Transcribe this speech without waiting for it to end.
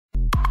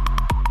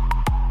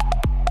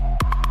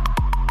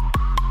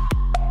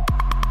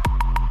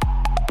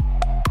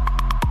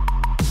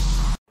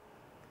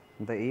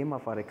The aim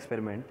of our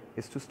experiment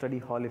is to study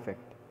Hall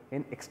effect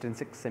in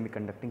extrinsic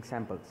semiconducting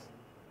samples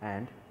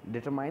and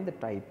determine the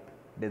type,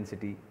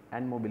 density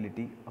and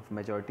mobility of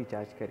majority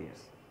charge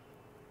carriers.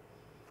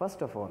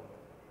 First of all,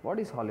 what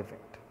is Hall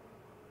effect?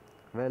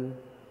 Well,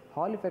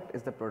 Hall effect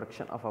is the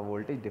production of a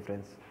voltage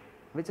difference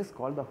which is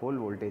called the Hall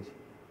voltage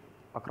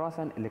across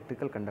an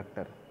electrical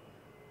conductor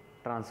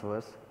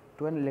transverse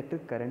to an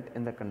electric current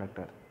in the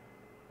conductor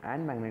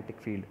and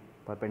magnetic field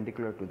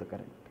perpendicular to the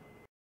current.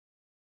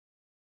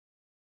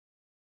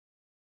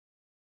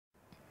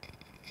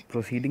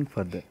 Proceeding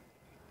further,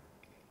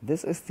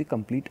 this is the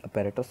complete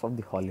apparatus of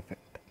the Hall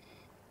effect.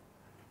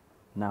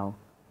 Now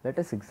let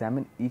us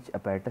examine each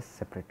apparatus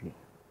separately.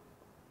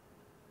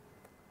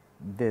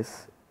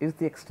 This is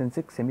the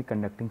extrinsic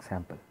semiconducting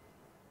sample.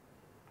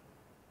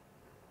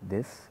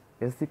 This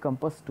is the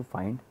compass to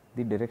find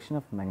the direction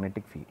of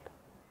magnetic field.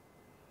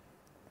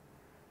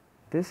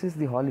 This is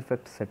the Hall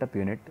effect setup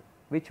unit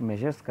which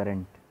measures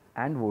current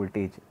and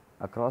voltage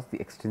across the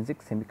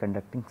extrinsic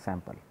semiconducting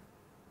sample.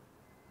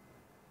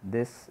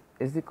 This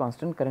is the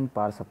constant current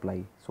power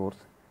supply source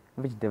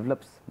which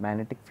develops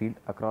magnetic field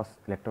across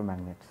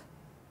electromagnets.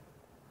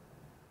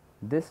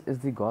 This is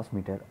the Gauss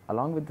meter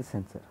along with the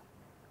sensor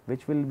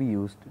which will be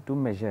used to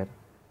measure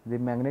the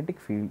magnetic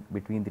field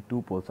between the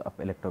two poles of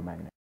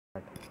electromagnet.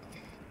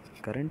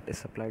 Current is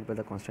supplied by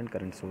the constant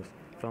current source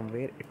from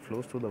where it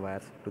flows through the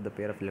wires to the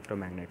pair of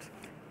electromagnets.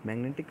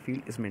 Magnetic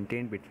field is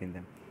maintained between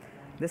them.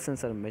 This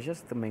sensor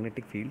measures the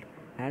magnetic field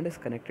and is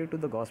connected to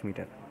the Gauss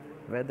meter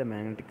where the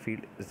magnetic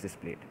field is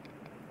displayed.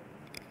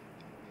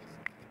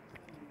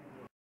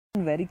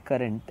 Vary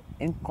current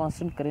in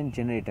constant current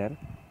generator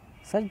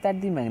such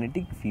that the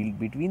magnetic field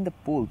between the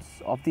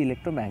poles of the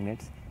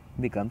electromagnets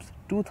becomes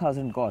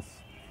 2000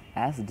 Gauss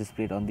as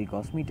displayed on the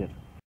Gauss meter.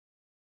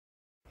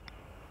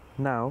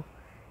 Now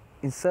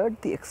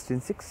insert the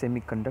extrinsic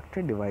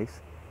semiconductor device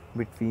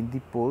between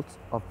the poles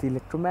of the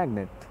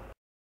electromagnet.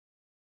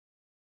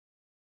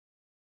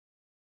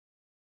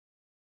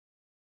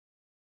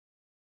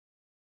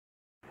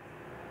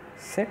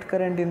 Set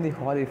current in the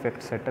Hall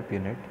effect setup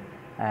unit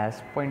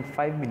as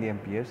 0.5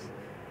 milliamperes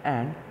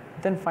and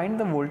then find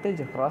the voltage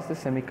across the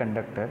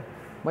semiconductor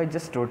by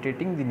just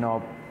rotating the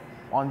knob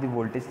on the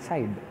voltage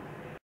side.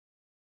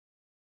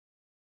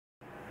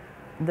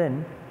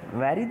 Then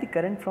vary the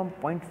current from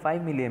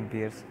 0.5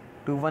 milliamperes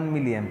to 1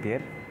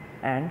 milliampere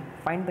and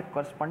find the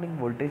corresponding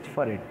voltage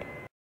for it.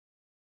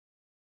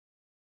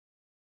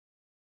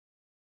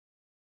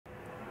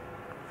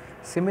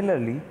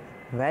 Similarly,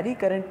 vary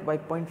current by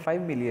 0.5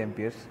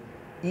 milliamperes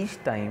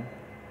each time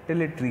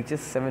till it reaches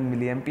 7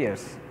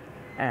 milliamperes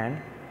and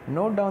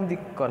note down the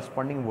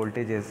corresponding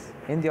voltages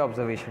in the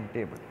observation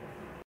table.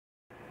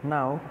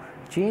 Now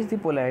change the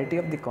polarity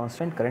of the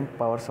constant current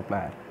power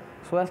supplier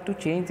so as to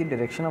change the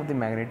direction of the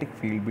magnetic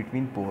field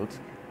between poles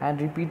and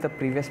repeat the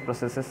previous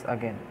processes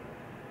again.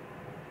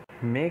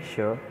 Make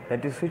sure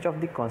that you switch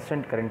off the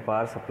constant current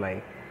power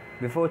supply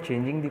before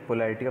changing the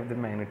polarity of the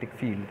magnetic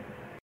field.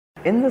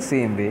 In the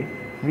same way,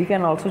 we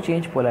can also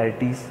change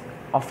polarities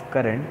of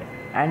current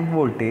and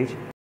voltage.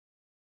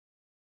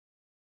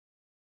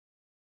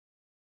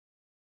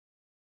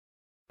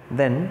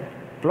 Then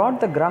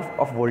plot the graph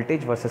of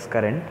voltage versus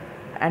current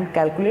and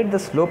calculate the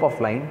slope of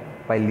line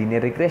by linear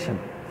regression.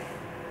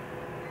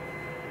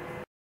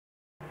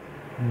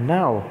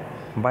 Now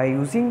by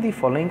using the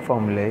following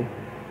formulae,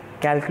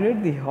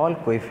 calculate the Hall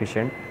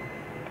coefficient,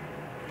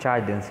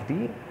 charge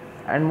density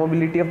and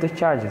mobility of the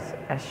charges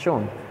as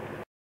shown.